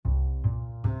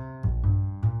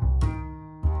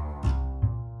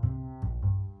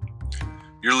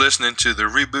You're listening to the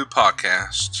Reboot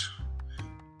podcast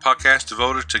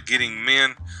devoted to getting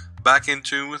men back in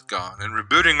tune with God and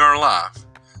rebooting our life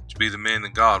to be the men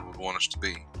that God would want us to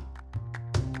be.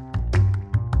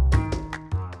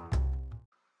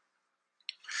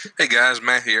 Hey guys,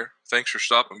 Matt here. Thanks for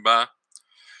stopping by.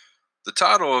 The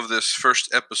title of this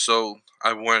first episode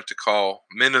I wanted to call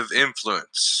Men of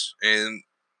Influence. And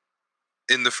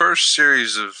in the first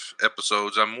series of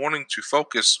episodes, I'm wanting to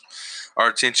focus our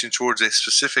attention towards a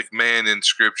specific man in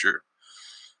Scripture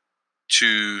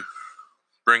to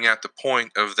bring out the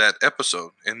point of that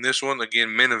episode. And this one,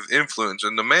 again, Men of Influence.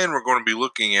 And the man we're going to be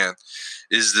looking at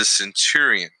is the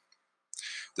Centurion.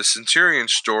 The Centurion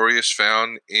story is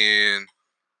found in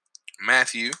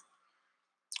Matthew,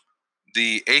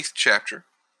 the 8th chapter.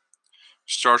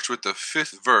 Starts with the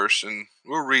 5th verse, and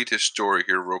we'll read his story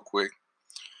here real quick.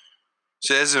 It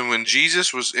says, "And when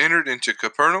Jesus was entered into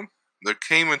Capernaum, there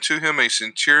came unto him a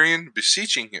centurion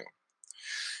beseeching him,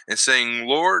 and saying,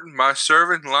 Lord, my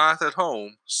servant lieth at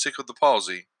home, sick of the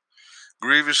palsy,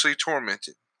 grievously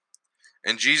tormented.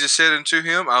 And Jesus said unto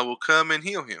him, I will come and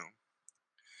heal him.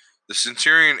 The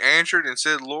centurion answered and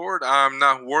said, Lord, I am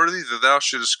not worthy that thou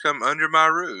shouldest come under my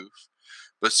roof,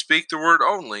 but speak the word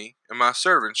only, and my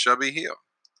servant shall be healed.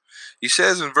 He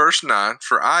says in verse 9,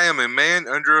 For I am a man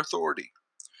under authority,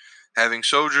 having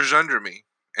soldiers under me.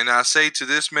 And I say to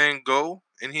this man, Go,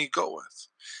 and he goeth.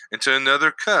 And to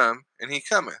another, Come, and he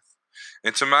cometh.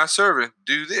 And to my servant,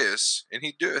 Do this, and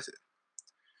he doeth it.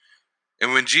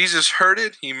 And when Jesus heard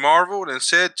it, he marveled, and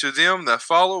said to them that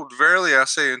followed, Verily I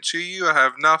say unto you, I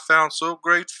have not found so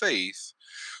great faith,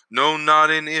 no, not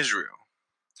in Israel.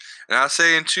 And I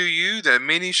say unto you that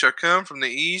many shall come from the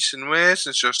east and west,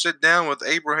 and shall sit down with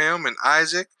Abraham and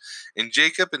Isaac and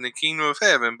Jacob in the kingdom of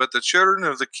heaven. But the children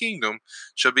of the kingdom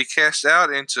shall be cast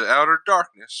out into outer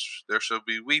darkness. There shall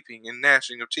be weeping and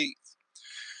gnashing of teeth.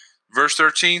 Verse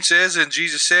 13 says, And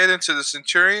Jesus said unto the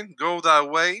centurion, Go thy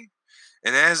way,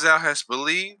 and as thou hast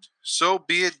believed, so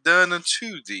be it done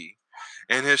unto thee.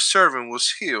 And his servant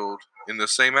was healed in the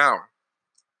same hour.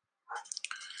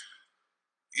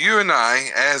 You and I,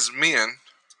 as men,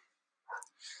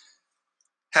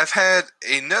 have had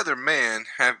another man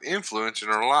have influence in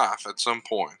our life at some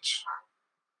point.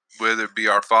 Whether it be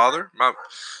our father. My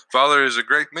father is a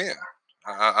great man.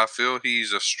 I feel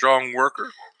he's a strong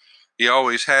worker. He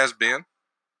always has been.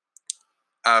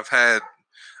 I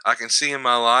can see in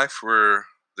my life where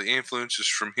the influences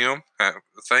from him, the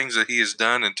things that he has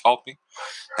done and taught me,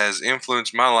 has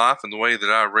influenced my life and the way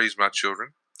that I raise my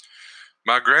children.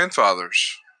 My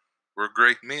grandfathers were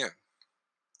great men.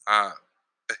 I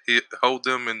hold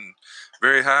them in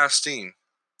very high esteem.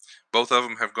 Both of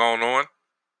them have gone on,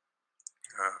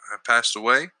 have passed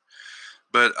away,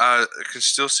 but I can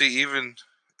still see even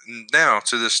now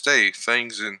to this day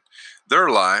things in their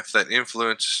life that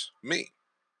influence me.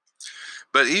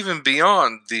 But even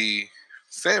beyond the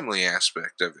family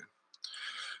aspect of it,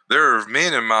 there are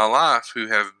men in my life who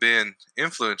have been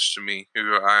influenced to me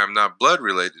who I am not blood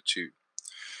related to,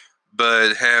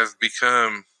 but have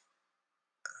become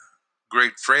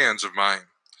great friends of mine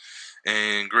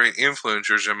and great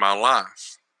influencers in my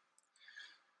life.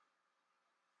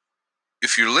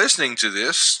 If you're listening to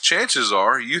this, chances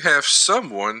are you have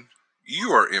someone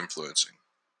you are influencing,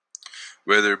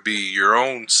 whether it be your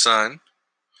own son,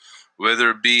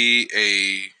 whether it be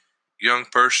a young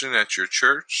person at your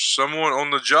church, someone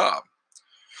on the job,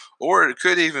 or it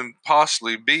could even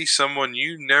possibly be someone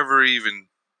you never even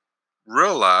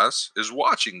realize is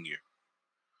watching you.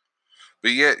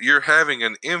 But yet you're having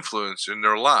an influence in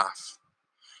their life.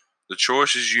 The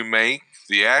choices you make,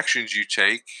 the actions you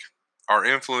take, are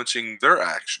influencing their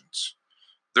actions,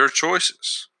 their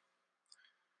choices.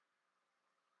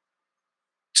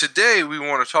 Today we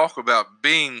want to talk about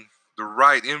being the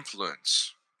right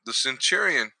influence. The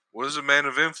centurion was a man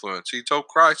of influence. He told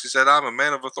Christ, he said, I'm a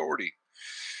man of authority.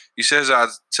 He says, I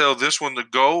tell this one to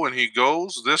go, and he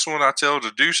goes. This one I tell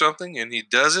to do something, and he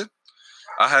does it.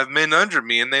 I have men under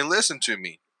me, and they listen to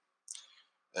me.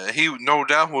 He no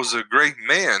doubt was a great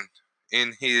man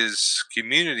in his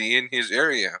community, in his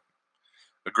area,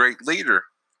 a great leader.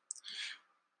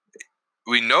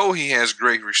 We know he has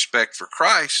great respect for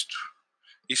Christ.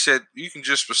 He said, you can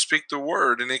just speak the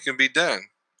word and it can be done.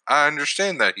 I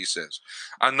understand that, he says.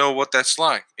 I know what that's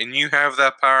like, and you have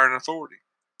that power and authority.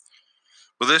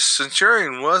 But this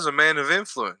centurion was a man of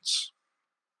influence.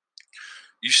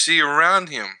 You see around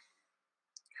him,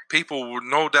 people were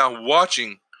no doubt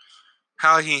watching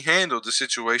how he handled the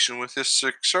situation with his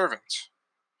sick servant.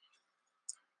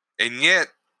 And yet,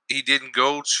 he didn't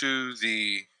go to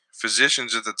the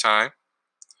physicians at the time,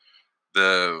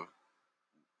 the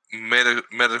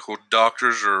medical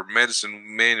doctors or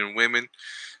medicine men and women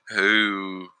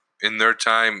who, in their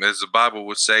time, as the Bible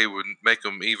would say, would make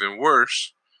them even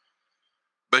worse.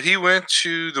 But he went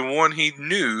to the one he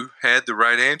knew had the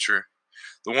right answer,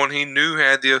 the one he knew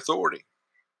had the authority.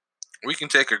 We can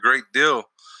take a great deal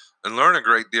and learn a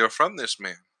great deal from this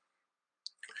man.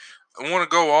 I want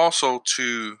to go also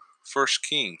to 1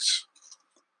 Kings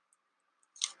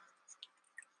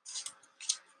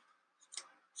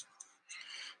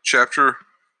chapter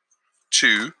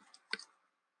 2,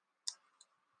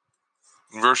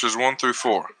 verses 1 through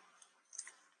 4.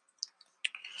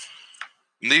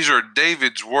 And these are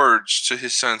David's words to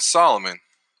his son Solomon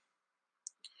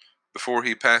before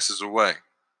he passes away.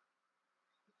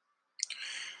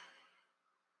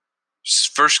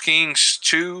 1 Kings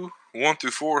 2, 1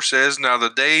 through 4 says, Now the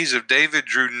days of David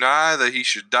drew nigh that he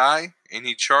should die, and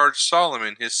he charged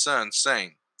Solomon his son,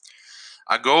 saying,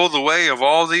 I go the way of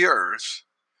all the earth.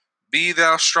 Be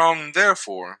thou strong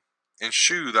therefore, and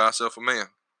shew thyself a man.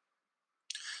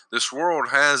 This world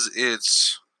has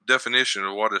its definition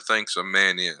of what it thinks a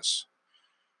man is.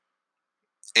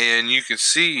 And you can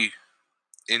see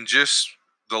in just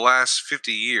the last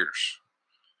 50 years,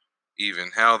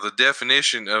 even, how the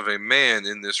definition of a man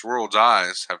in this world's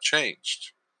eyes have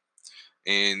changed.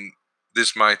 And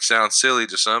this might sound silly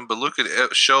to some, but look at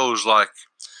shows like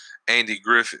Andy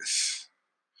Griffith.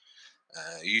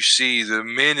 You see the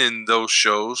men in those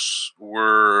shows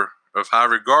were of high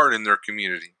regard in their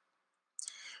community.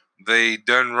 They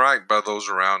done right by those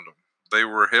around them. They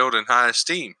were held in high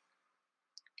esteem.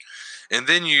 And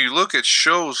then you look at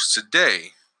shows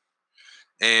today,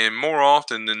 and more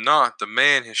often than not, the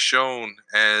man is shown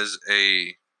as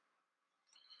a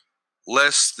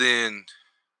less than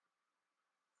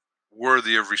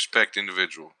worthy of respect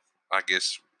individual. I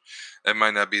guess that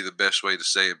might not be the best way to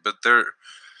say it, but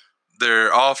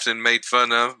they're often made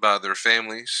fun of by their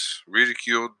families,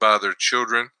 ridiculed by their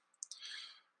children.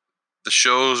 The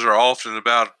shows are often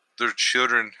about their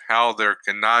children, how they're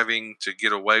conniving to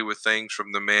get away with things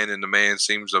from the man, and the man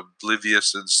seems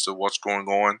oblivious as to what's going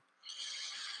on.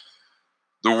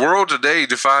 The world today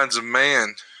defines a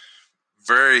man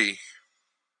very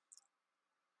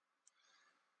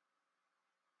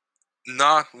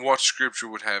not what Scripture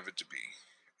would have it to be.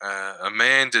 A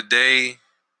man today,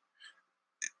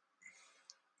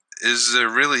 is there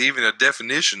really even a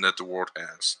definition that the world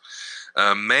has?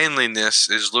 Manliness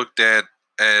is looked at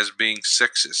as being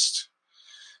sexist.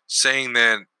 Saying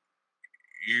that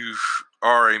you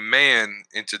are a man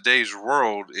in today's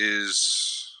world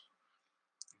is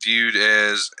viewed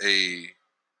as a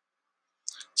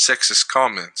sexist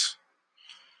comment.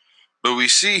 But we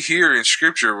see here in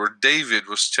Scripture where David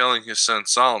was telling his son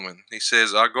Solomon, he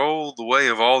says, I go the way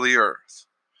of all the earth.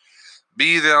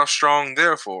 Be thou strong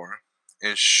therefore,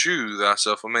 and shew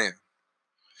thyself a man.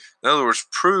 In other words,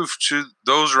 prove to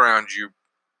those around you,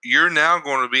 you're now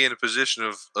going to be in a position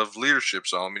of leadership,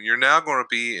 Solomon. You're now going to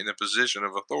be in a position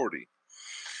of authority.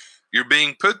 You're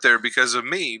being put there because of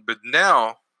me, but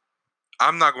now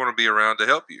I'm not going to be around to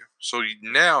help you. So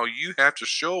now you have to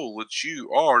show that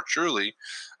you are truly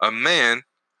a man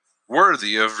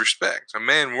worthy of respect, a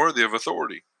man worthy of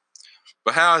authority.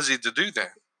 But how is he to do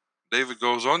that? David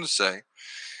goes on to say,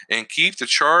 and keep the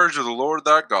charge of the Lord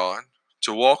thy God,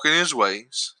 to walk in his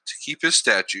ways, to keep his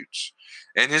statutes,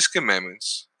 and his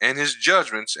commandments, and his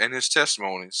judgments, and his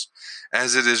testimonies,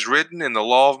 as it is written in the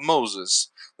law of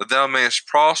Moses, that thou mayest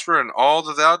prosper in all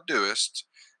that thou doest,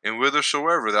 and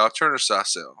whithersoever thou turnest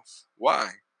thyself. Why?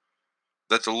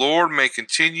 That the Lord may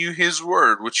continue his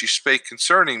word which he spake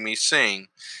concerning me, saying,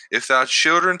 If thy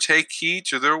children take heed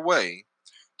to their way,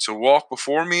 to walk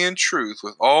before me in truth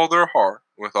with all their heart,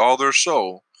 with all their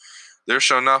soul, there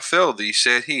shall not fail thee,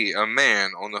 said he, a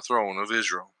man on the throne of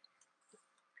Israel.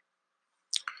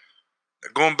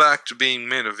 Going back to being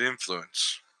men of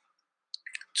influence,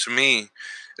 to me,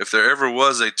 if there ever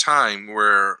was a time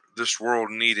where this world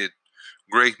needed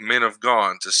great men of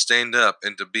God to stand up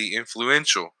and to be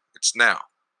influential, it's now.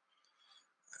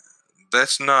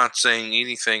 That's not saying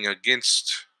anything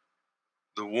against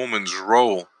the woman's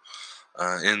role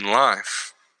in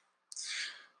life,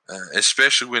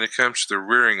 especially when it comes to the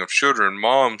rearing of children.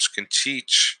 Moms can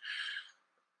teach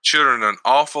children an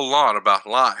awful lot about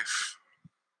life,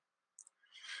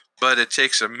 but it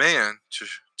takes a man to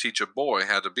teach a boy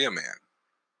how to be a man.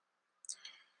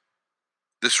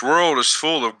 This world is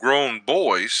full of grown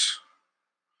boys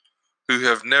who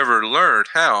have never learned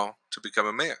how to become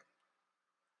a man.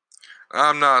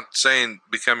 I'm not saying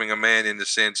becoming a man in the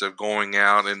sense of going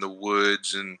out in the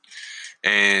woods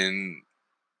and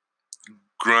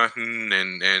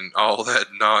grunting and all that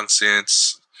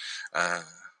nonsense.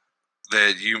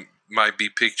 that you might be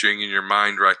picturing in your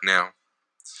mind right now.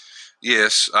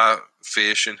 Yes, I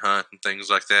fish and hunt and things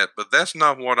like that, but that's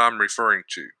not what I'm referring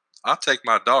to. I'll take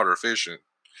my daughter fishing,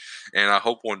 and I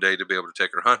hope one day to be able to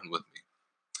take her hunting with me.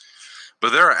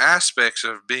 But there are aspects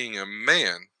of being a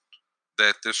man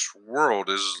that this world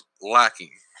is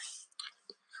lacking.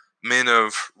 Men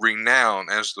of renown,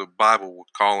 as the Bible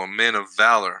would call them, men of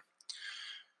valor.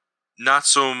 Not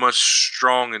so much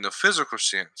strong in the physical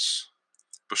sense,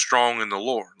 but strong in the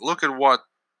Lord. Look at what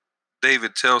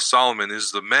David tells Solomon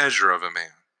is the measure of a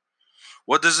man.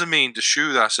 What does it mean to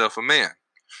shew thyself a man?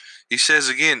 He says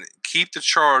again, keep the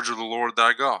charge of the Lord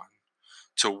thy God,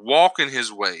 to walk in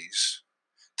his ways,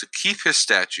 to keep his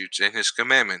statutes and his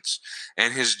commandments,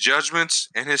 and his judgments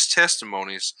and his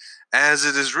testimonies, as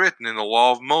it is written in the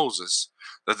law of Moses,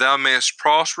 that thou mayest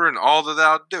prosper in all that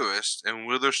thou doest, and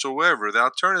whithersoever thou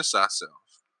turnest thyself.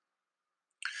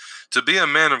 To be a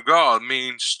man of God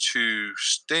means to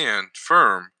stand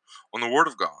firm on the Word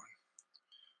of God.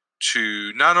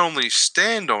 To not only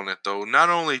stand on it, though, not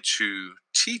only to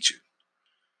teach it,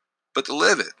 but to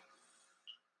live it.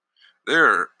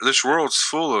 This world's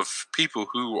full of people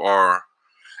who are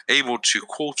able to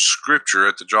quote scripture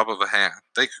at the drop of a hat.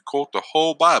 They could quote the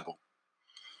whole Bible.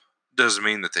 Doesn't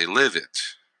mean that they live it.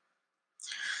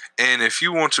 And if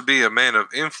you want to be a man of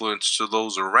influence to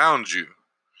those around you,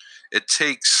 it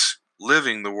takes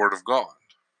living the Word of God,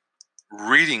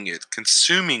 reading it,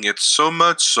 consuming it so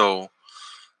much so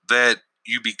that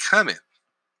you become it.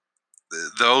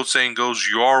 The old saying goes,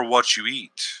 you are what you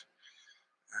eat.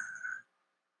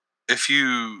 If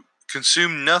you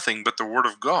consume nothing but the Word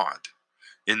of God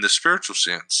in the spiritual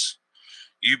sense,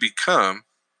 you become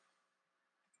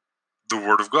the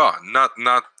Word of God. Not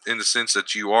in the sense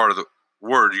that you are the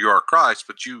Word, you are Christ,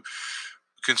 but you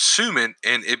consume it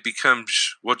and it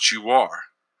becomes what you are.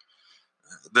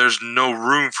 There's no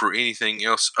room for anything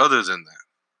else other than that.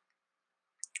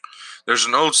 There's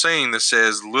an old saying that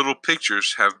says, little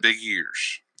pictures have big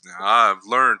ears. Now, I've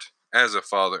learned as a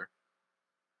father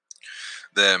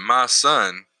that my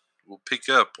son will pick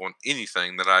up on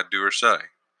anything that I do or say.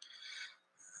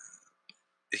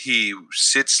 He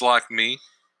sits like me.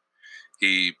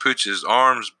 He puts his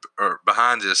arms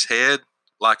behind his head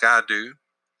like I do.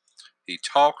 He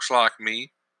talks like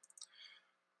me.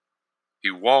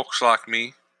 He walks like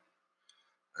me.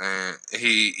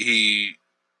 He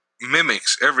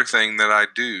mimics everything that I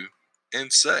do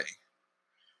and say.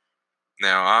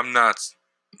 Now, I'm not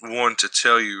one to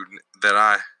tell you that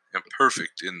I am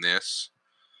perfect in this.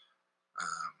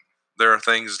 There are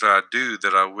things that I do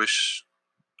that I wish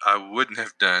I wouldn't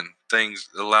have done. Things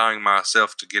allowing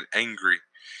myself to get angry,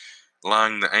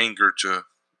 allowing the anger to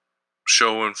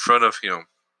show in front of him.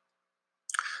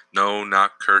 No,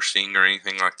 not cursing or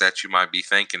anything like that you might be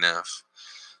thinking of.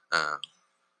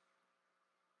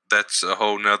 That's a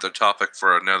whole nother topic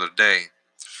for another day.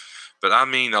 But I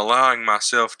mean allowing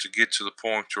myself to get to the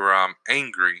point where I'm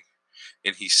angry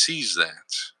and he sees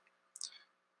that.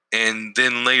 And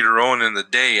then later on in the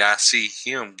day, I see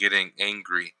him getting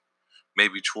angry,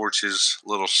 maybe towards his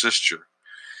little sister.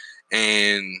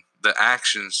 And the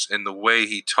actions and the way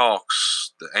he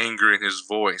talks, the anger in his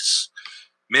voice,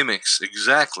 mimics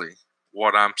exactly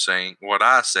what I'm saying, what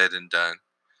I said and done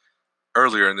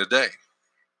earlier in the day.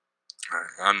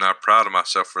 I'm not proud of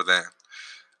myself for that.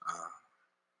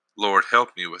 Lord,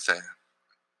 help me with that.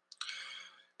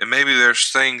 And maybe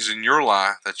there's things in your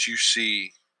life that you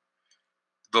see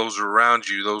those around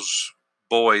you, those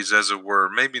boys, as it were,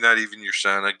 maybe not even your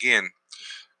son. Again,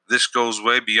 this goes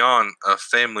way beyond a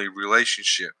family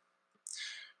relationship.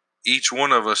 Each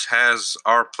one of us has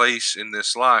our place in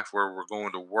this life where we're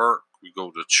going to work, we go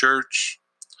to church,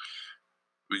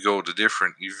 we go to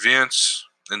different events,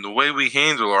 and the way we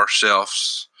handle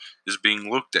ourselves is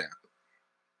being looked at.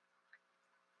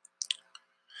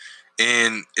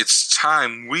 And it's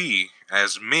time we,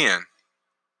 as men,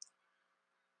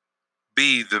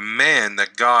 be the man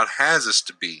that God has us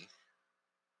to be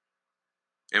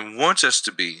and wants us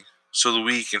to be, so that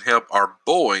we can help our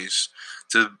boys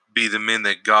to be the men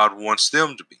that God wants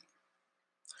them to be.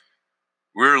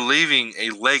 We're leaving a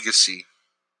legacy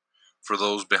for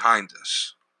those behind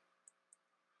us.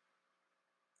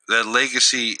 That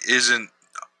legacy isn't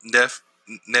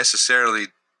necessarily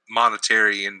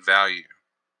monetary in value.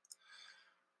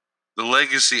 The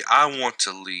legacy I want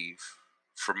to leave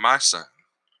for my son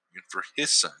and for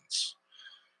his sons,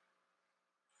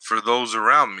 for those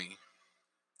around me,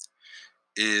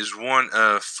 is one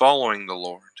of following the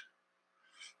Lord,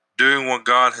 doing what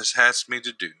God has asked me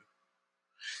to do,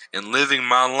 and living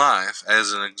my life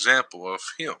as an example of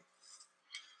him.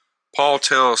 Paul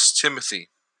tells Timothy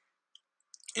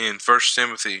in 1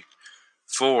 Timothy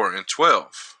 4 and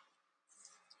 12.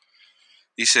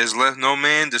 He says, "Let no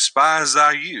man despise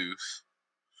thy youth,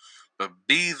 but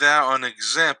be thou an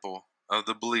example of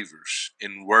the believers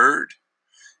in word,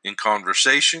 in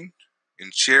conversation,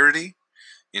 in charity,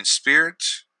 in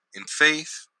spirit, in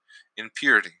faith, in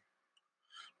purity."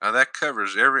 Now that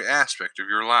covers every aspect of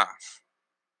your life.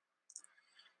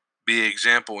 Be an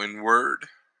example in word,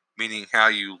 meaning how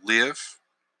you live,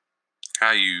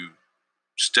 how you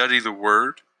study the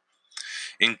word.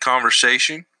 In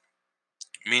conversation,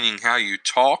 meaning how you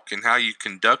talk and how you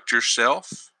conduct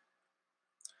yourself.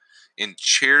 In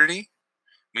charity,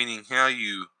 meaning how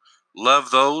you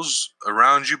love those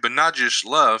around you, but not just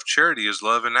love. Charity is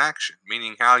love in action,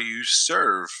 meaning how you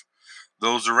serve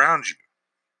those around you.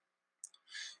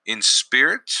 In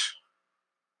spirit,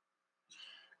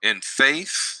 in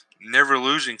faith, never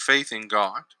losing faith in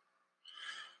God.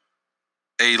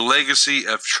 A legacy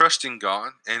of trusting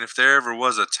God, and if there ever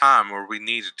was a time where we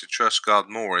needed to trust God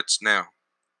more, it's now.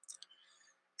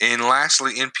 And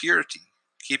lastly, in purity,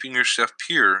 keeping yourself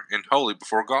pure and holy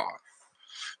before God.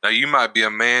 Now, you might be a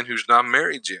man who's not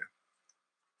married yet.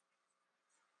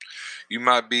 You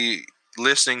might be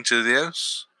listening to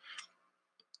this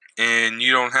and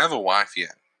you don't have a wife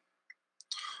yet.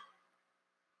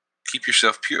 Keep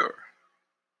yourself pure.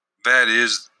 That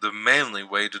is the manly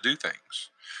way to do things.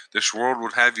 This world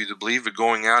would have you to believe that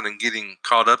going out and getting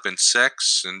caught up in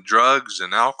sex and drugs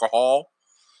and alcohol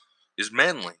is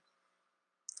manly.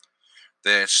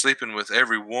 That sleeping with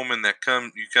every woman that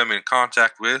you come in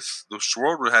contact with, this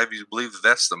world would have you to believe that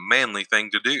that's the manly thing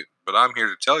to do. But I'm here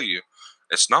to tell you,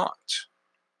 it's not.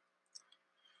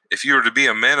 If you are to be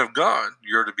a man of God,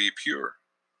 you are to be pure.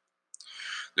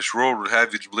 This world would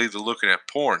have you to believe that looking at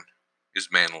porn is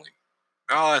manly.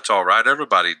 Oh, that's all right.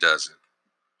 Everybody does it.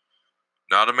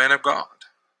 Not a man of God.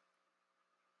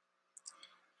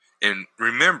 And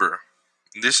remember,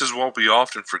 this is what we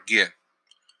often forget.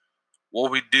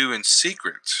 What we do in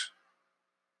secret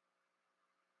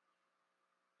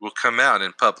will come out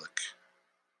in public.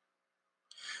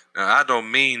 Now, I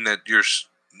don't mean that you're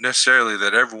necessarily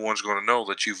that everyone's going to know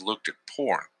that you've looked at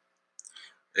porn.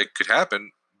 It could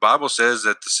happen. The Bible says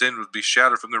that the sin would be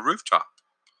shouted from the rooftop.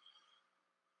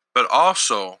 But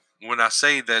also, when I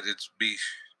say that it's be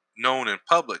known in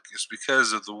public, it's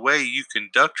because of the way you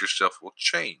conduct yourself will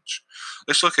change.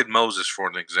 Let's look at Moses for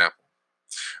an example.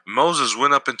 Moses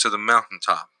went up into the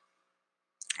mountaintop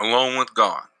alone with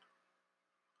God.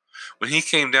 When he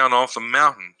came down off the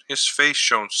mountain, his face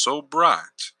shone so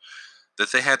bright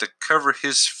that they had to cover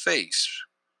his face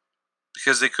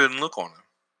because they couldn't look on him.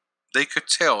 They could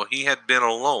tell he had been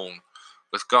alone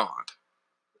with God.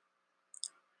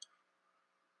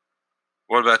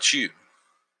 What about you?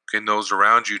 Can those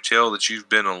around you tell that you've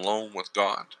been alone with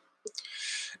God?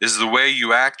 Is the way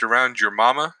you act around your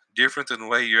mama different than the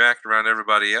way you act around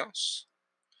everybody else?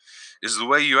 Is the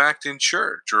way you act in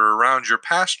church or around your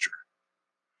pastor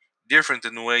different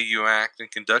than the way you act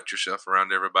and conduct yourself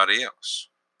around everybody else?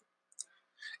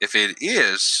 If it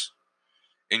is,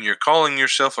 and you're calling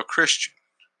yourself a Christian,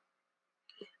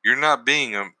 you're not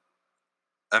being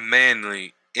a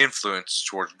manly influence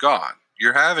towards God.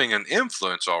 You're having an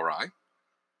influence, all right,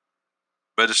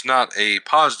 but it's not a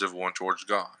positive one towards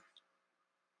God.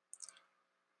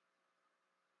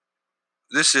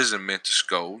 This isn't meant to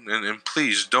scold, and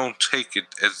please don't take it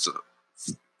as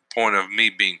a point of me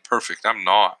being perfect. I'm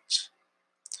not.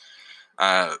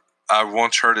 I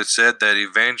once heard it said that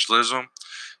evangelism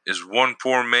is one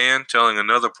poor man telling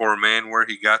another poor man where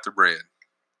he got the bread.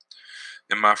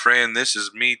 And my friend, this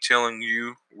is me telling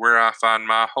you where I find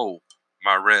my hope,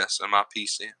 my rest, and my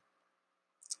peace in.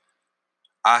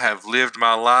 I have lived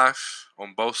my life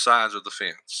on both sides of the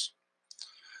fence.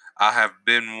 I have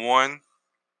been one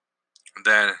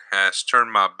that has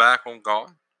turned my back on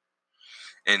God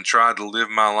and tried to live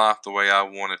my life the way I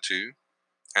wanted to.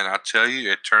 And I tell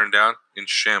you, it turned out in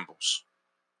shambles.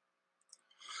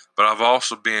 But I've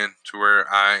also been to where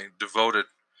I devoted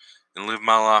and lived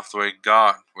my life the way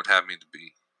God would have me to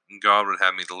be, and God would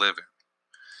have me to live it.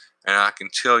 And I can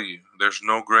tell you, there's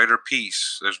no greater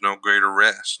peace, there's no greater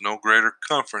rest, no greater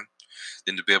comfort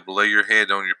than to be able to lay your head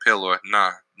on your pillow at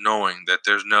night, knowing that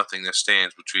there's nothing that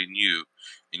stands between you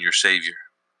and your Savior.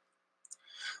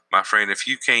 My friend, if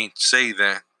you can't say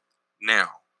that now,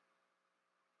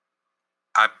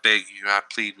 I beg you, I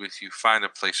plead with you, find a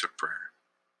place of prayer.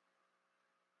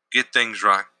 Get things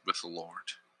right with the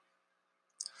Lord.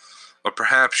 Or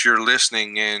perhaps you're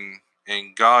listening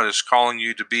and God is calling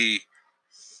you to be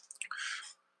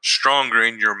stronger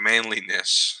in your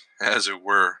manliness, as it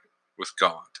were, with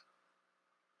God.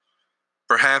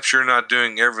 Perhaps you're not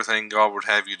doing everything God would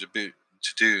have you to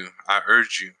do. I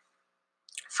urge you,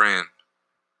 Friend,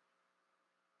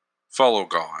 follow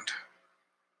God.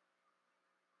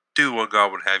 Do what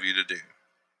God would have you to do.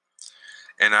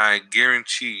 And I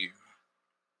guarantee you,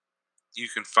 you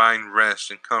can find rest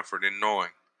and comfort in knowing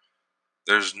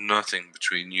there's nothing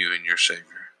between you and your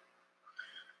Savior.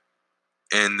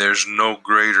 And there's no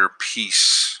greater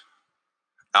peace.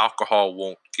 Alcohol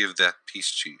won't give that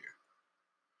peace to you.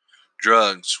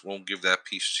 Drugs won't give that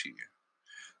peace to you.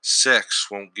 Sex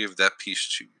won't give that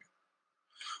peace to you.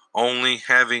 Only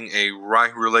having a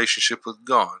right relationship with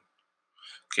God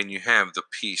can you have the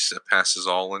peace that passes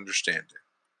all understanding.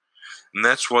 And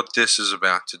that's what this is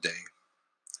about today.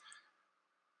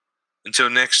 Until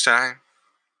next time,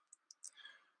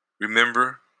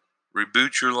 remember,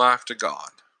 reboot your life to God.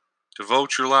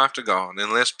 Devote your life to God,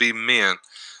 and let's be men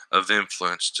of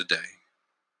influence today.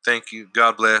 Thank you.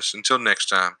 God bless. Until next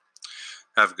time,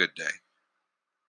 have a good day.